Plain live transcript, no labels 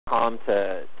comm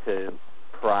to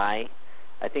pry.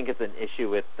 I think it's an issue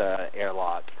with the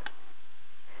airlock.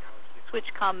 Switch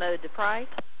comm mode to pry.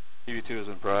 EV2 is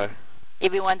in pry.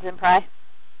 EV1's in pry.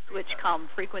 Switch comm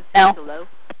frequency to low.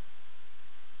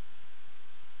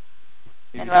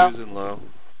 EV2 is in low.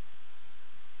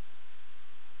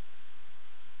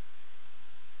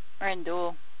 We're in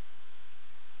dual.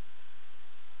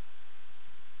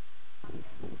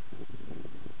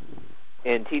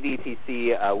 In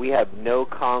TDTC, we have no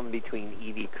comm between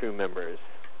EV crew members.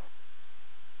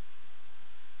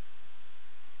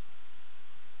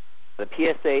 The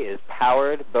PSA is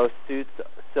powered. Both suits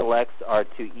selects are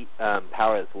to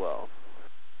power as well.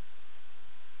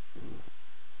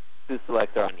 Suit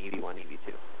selects are on EV1,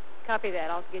 EV2. Copy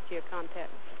that. I'll get you a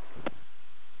contact.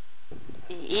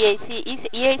 EAC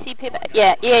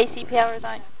power is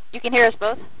on. You can hear us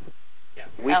both? Yeah.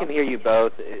 We can hear you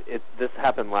both. This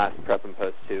happened last prep and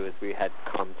post too, as we had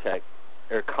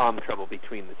comm trouble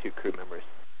between the two crew members.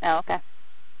 Oh, okay.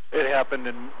 It happened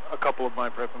in a couple of my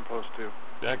prep and post too.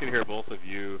 Yeah, I can hear both of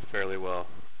you fairly well.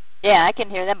 Yeah, I can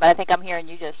hear them, but I think I'm hearing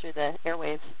you just through the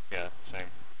airwaves. Yeah, same.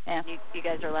 Yeah. You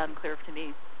guys are loud and clear to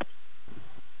me.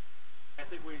 I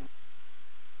think we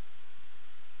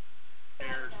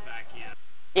airs back in.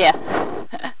 Yeah.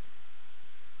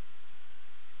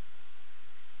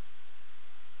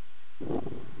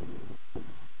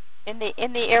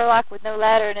 in the airlock with no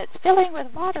ladder, and it's filling with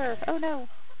water. Oh no.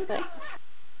 But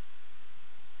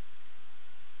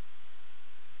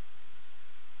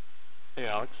hey,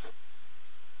 Alex.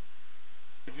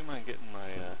 Would you mind getting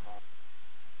my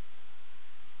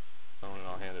phone and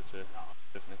I'll hand it to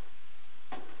Tiffany?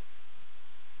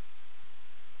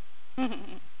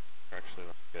 Actually,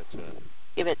 let's get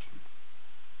give it.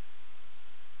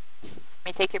 Let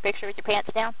me take your picture with your pants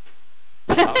down.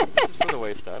 Just for the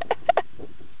waist up.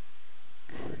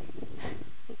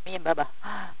 Me and Bubba.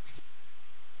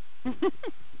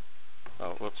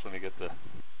 Oh, whoops, let me get the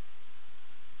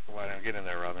light on. Get in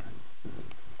there, Robin.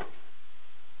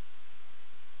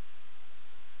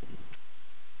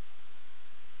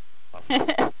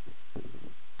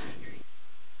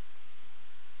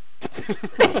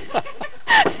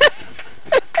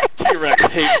 T-Rex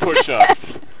hate push-ups.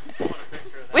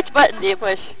 Which button do you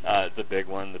push? The big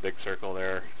one, the big circle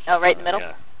there. Oh, right in the middle?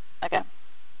 Yeah. Okay.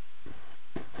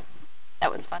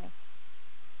 That was funny.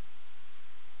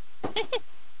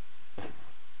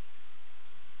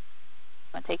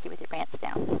 I'll take you with your pants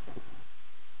down.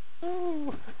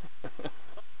 Ooh.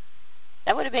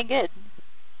 That would have been good.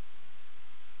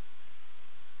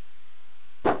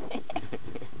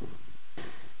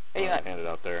 Hand it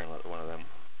out there and let one of them.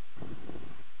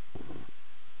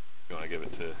 You want to give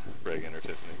it to Reagan or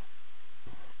Tiffany?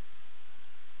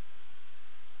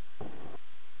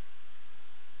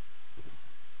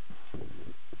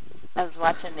 I was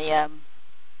watching the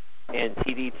And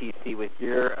TDTC, with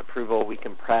your approval, we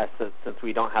can press it since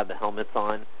we don't have the helmets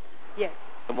on. Yes.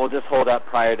 And we'll just hold up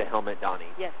prior to helmet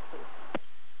donning. Yes, please.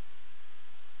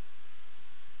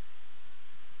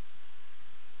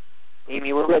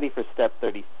 Amy, we're ready for step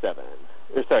 37.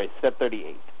 Or sorry, step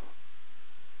 38.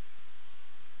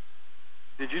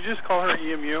 Did you just call her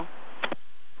EMU?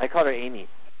 I called her Amy.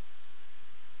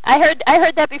 I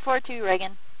heard that before too,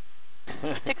 Reagan.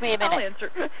 Took me a minute. I'll answer.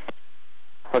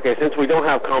 Okay, since we don't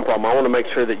have comm problem, I want to make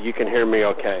sure that you can hear me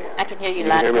okay. I can hear you can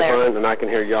loud hear and me clear. fine, and I can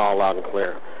hear y'all loud and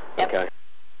clear. Yep. Okay.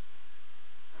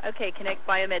 Okay, connect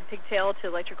biomed pigtail to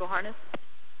electrical harness.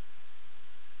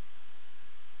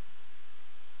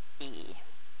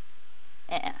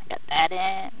 Yeah, got that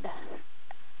end.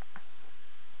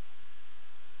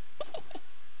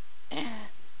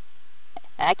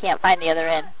 I can't find the other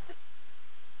end.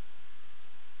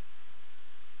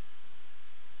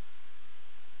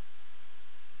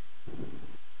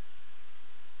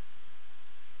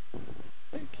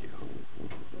 Thank you.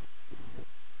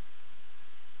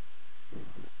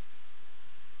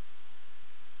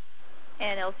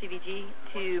 And LCVG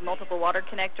to multiple water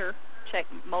connector. Check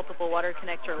multiple water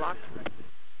connector locked.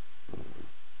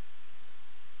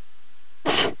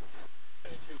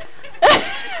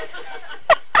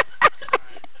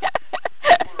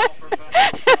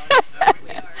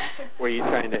 Were you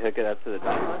trying to hook it up to the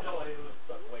dock?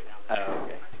 Oh,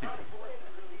 okay.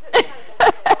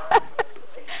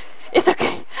 It's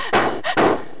okay.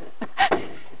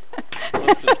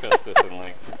 Let's discuss this in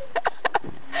length.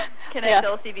 Connect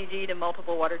LCVG to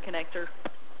multiple water connector.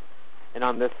 And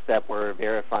on this step, we're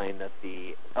verifying that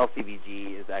the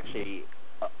LCVG is actually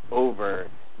over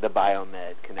the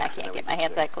biomed connection. I can't get my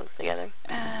hands that close together.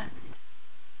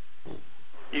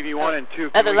 EV1 and 2,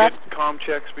 Other can we left. get comm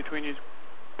checks between you?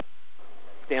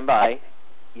 Stand by.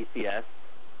 ECS.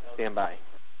 Stand by.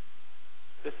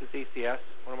 This is ECS.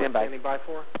 What am Stand I by. standing by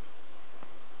for?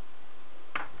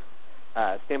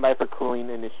 Stand by for cooling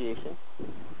initiation.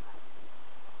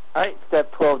 All right,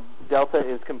 step 12 Delta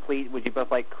is complete. Would you both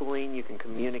like cooling? You can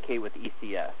communicate with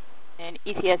ECS. And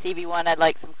ECS EV1, I'd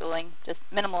like some cooling, just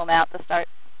minimal amount to start.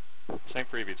 Same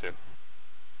for EV2.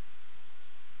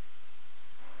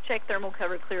 Check thermal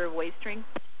cover clear of waste stream.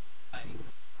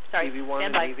 Sorry, EV1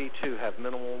 stand and by. EV2 have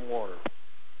minimal water.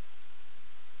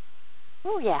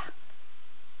 Oh, yeah.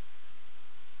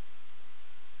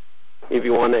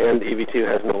 EV1 and EV2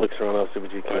 has no Lixerano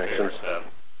CBG connections.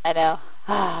 I know.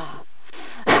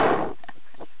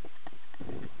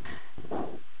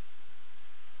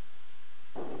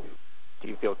 Do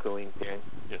you feel cooling, Darren?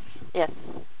 Yes. Yes.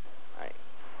 All right.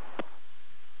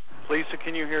 Lisa,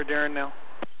 can you hear Darren now?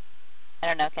 I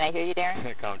don't know. Can I hear you, Darren?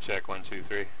 Com check 1, 2,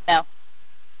 3. No.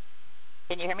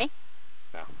 Can you hear me?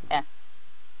 No. Yeah.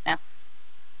 No.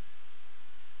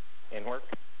 And work?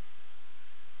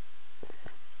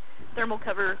 Thermal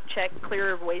cover check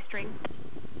clear of waste stream.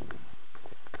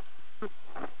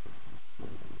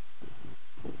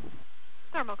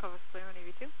 Thermal cover's clear on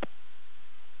EV2.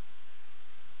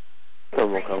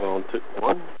 Thermal cover on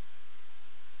 1.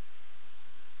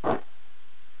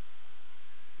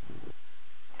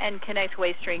 And connect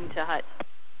waste string to hut.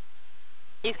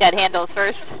 He's got handles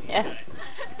first. Yeah.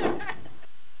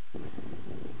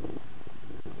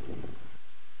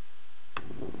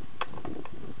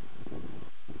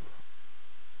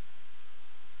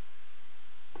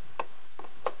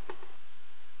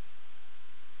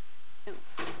 Ooh,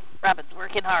 Robin's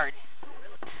working hard.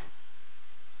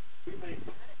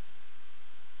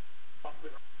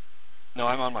 No,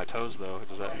 I'm on my toes though.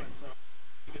 Does that?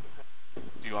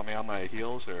 Do you want me on my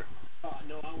heels or?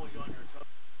 No, I want you on your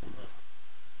toes.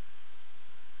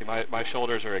 See, my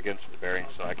shoulders are against the bearing,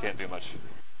 so I can't do much.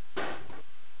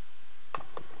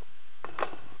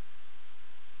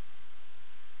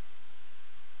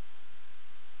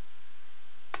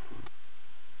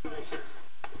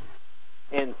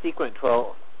 And sequence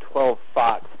 12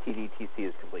 Fox TDTC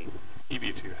is complete.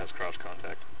 EV2 has cross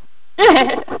contact.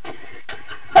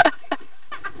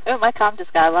 Oh, my comm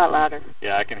just got a lot louder.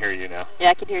 Yeah, I can hear you now. Yeah,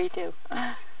 I can hear you too.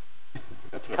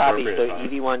 That's an Copy. appropriate So time.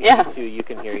 EV1, Yeah. EV2, you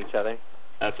can hear each other.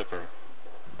 That's affirmed.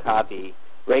 Copy.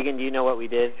 Reagan, do you know what we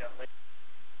did?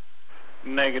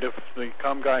 Negative. The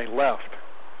comm guy left.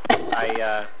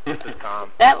 This is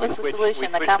Tom. That was the switched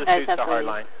solution. The the comm guys suits have to to hard leave.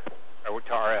 line, or to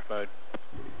RF mode.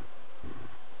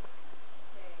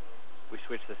 We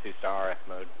switched the suits to RF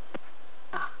mode.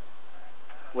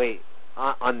 Wait,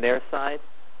 on their side?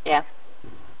 Yeah.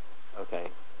 Okay.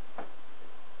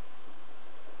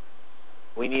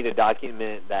 We need to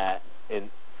document that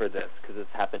for this because it's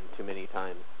happened too many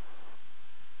times.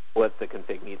 What the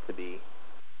config needs to be.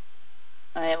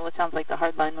 Well, it sounds like the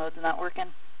hardline mode's not working.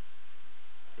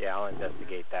 Yeah, I'll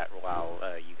investigate that while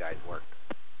you guys work.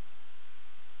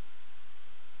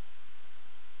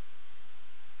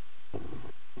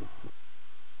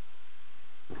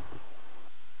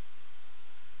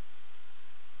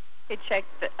 Okay, check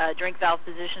the drink valve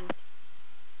position.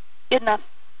 Good enough.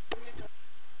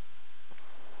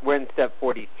 We're in step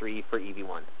 43 for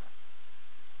EV1.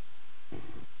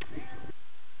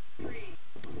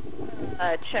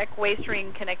 Check waste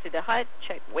ring connected to hut.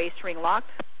 Check waste ring locked.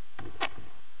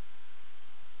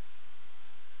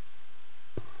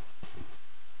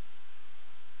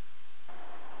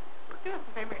 Do us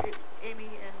a favor, Amy,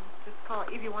 and just call it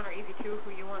EV1 or EV2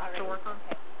 who you want us to work on.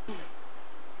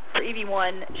 For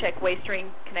EV1, check waste ring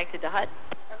connected to hut.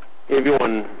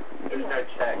 EV1, There's no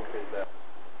check.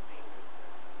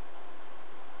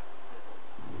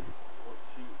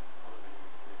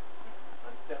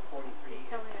 On step 43,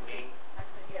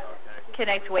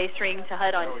 Connect waste ring to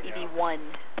hut on EV1.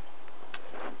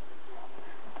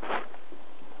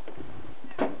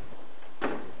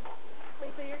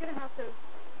 Wait, so you're going to have to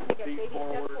take a baby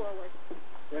step forward.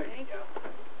 There you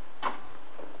go.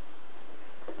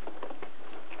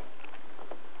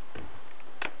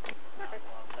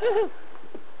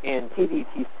 And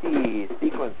TDTC,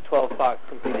 sequence 12 Fox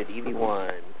completed,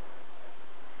 EV1.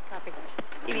 Copy.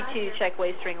 EV2, check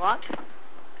waste ring locked.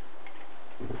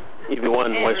 EV1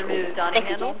 And waste remove donning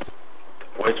handles.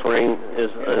 ring is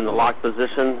in the lock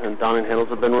position and donning handles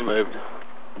have been removed.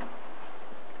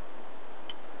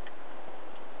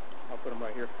 I'll put them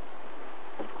right here.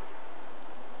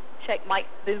 Check mic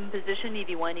boom position,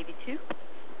 EV1, EV2.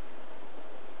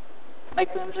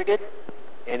 Mic booms are good.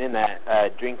 And in that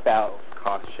drink valve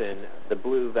caution, the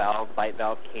blue valve, bite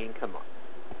valve, can come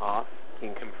off,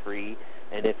 can come free.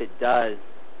 And if it does,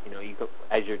 you know, you go,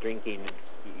 as you're drinking,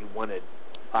 you want to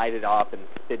slide it off and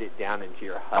spit it down into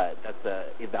your HUD. That's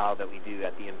a eval that we do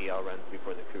at the MBL runs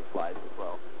before the crew flies as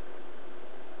well.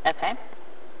 Okay.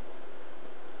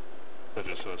 So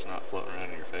just so it's not floating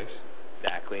around in your face?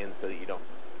 Exactly, and so that you don't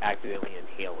accidentally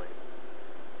inhale it.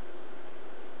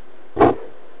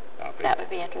 Copy. That would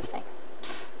be interesting.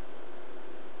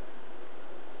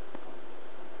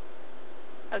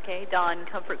 Okay, don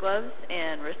comfort gloves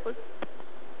and wristlets.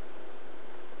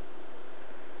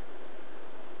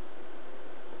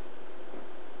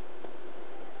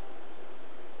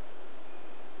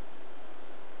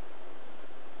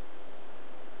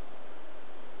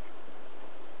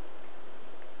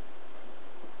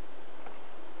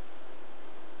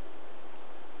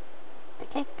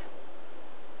 Okay.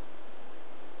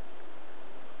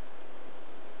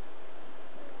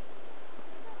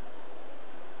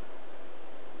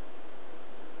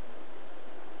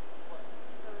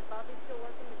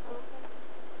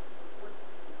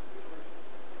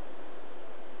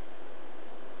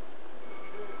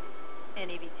 And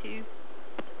EV2.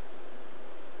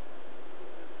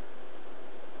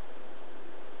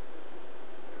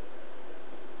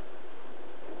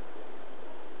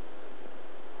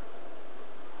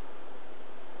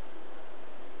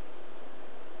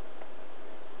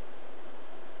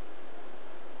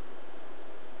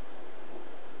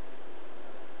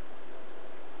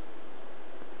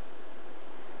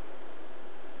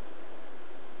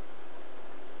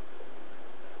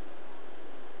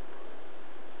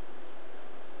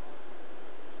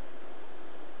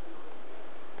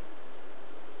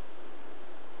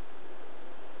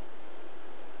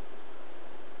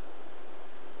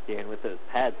 Yeah, and with those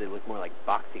pads, they look more like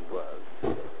boxing gloves.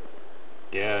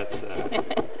 Yeah, it's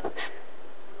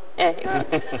Yeah, you're right.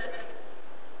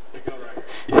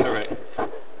 yeah, right.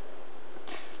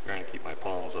 Trying to keep my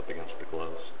palms up against the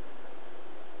gloves.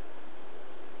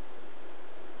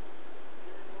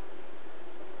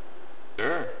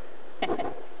 Sure.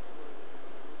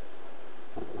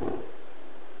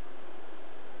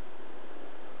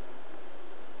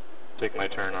 Take my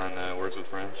turn on Words with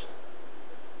Friends.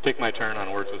 Take my turn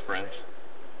on Words with Friends.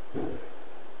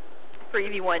 For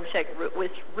EV1, check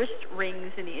wrist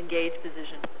rings in the engaged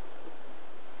position.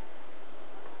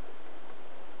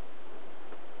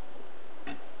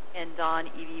 And don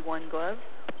EV1 gloves.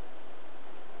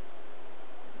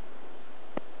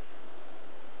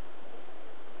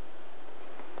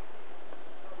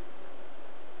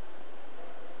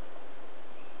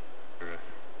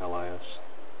 LIS.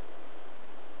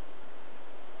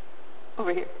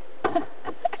 Over here.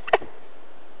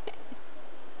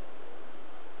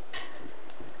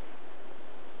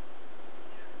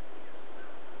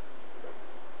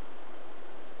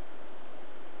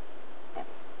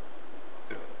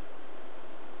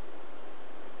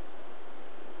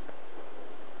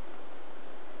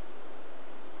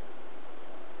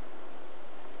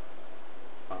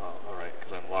 All right,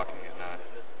 because I'm locking it now.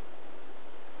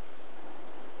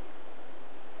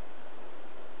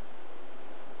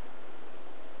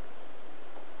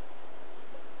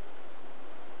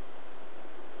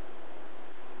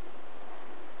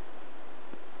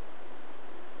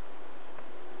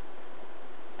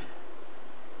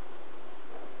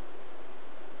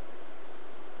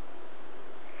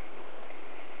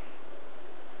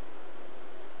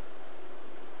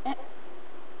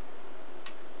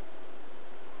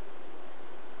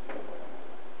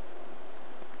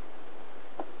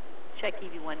 Check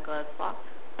EV1 gloves locked.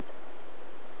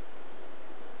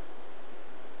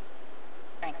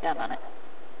 Crank down on it.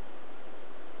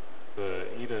 The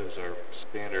ETAs are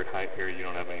standard height here. You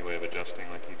don't have any way of adjusting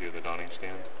like you do the donning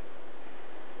stand?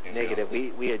 Negative.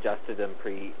 We adjusted them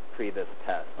pre this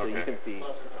test, so you can see.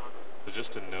 So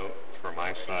just a note for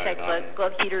my side, Check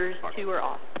glove heaters 2 are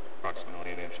off.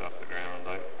 Approximately an inch off the ground.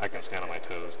 I can stand on my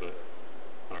toes, but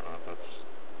I don't know if that's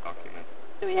documented.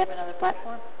 Do we have another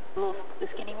platform? The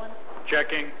skinny one?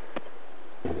 Checking.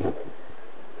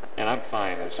 And I'm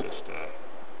fine. It's just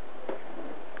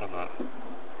I'm not.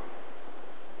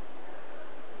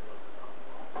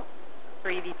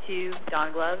 For EV2,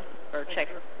 don gloves, or check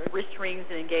wrist rings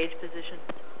in engaged position.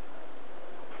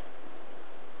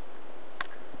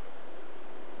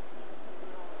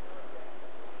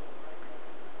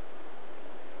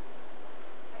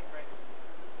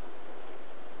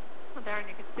 Well, Darren,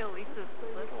 you could steal Lisa's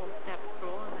little step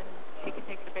stool, and then she could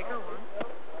take the bigger one.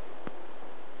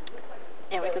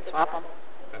 Yeah, we could swap them.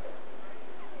 Okay.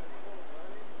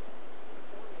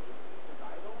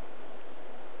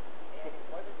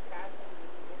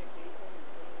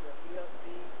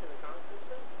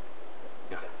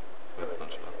 Yeah, that's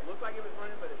bunch of them. Looked like it was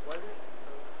running, but it wasn't.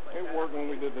 It worked when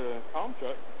we did the comm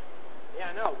check.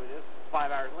 Yeah, I know, but it's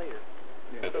 5 hours later.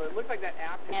 So it looks like that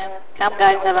app. Yeah, comp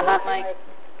guys have a hot mic.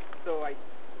 So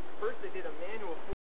first I did a manual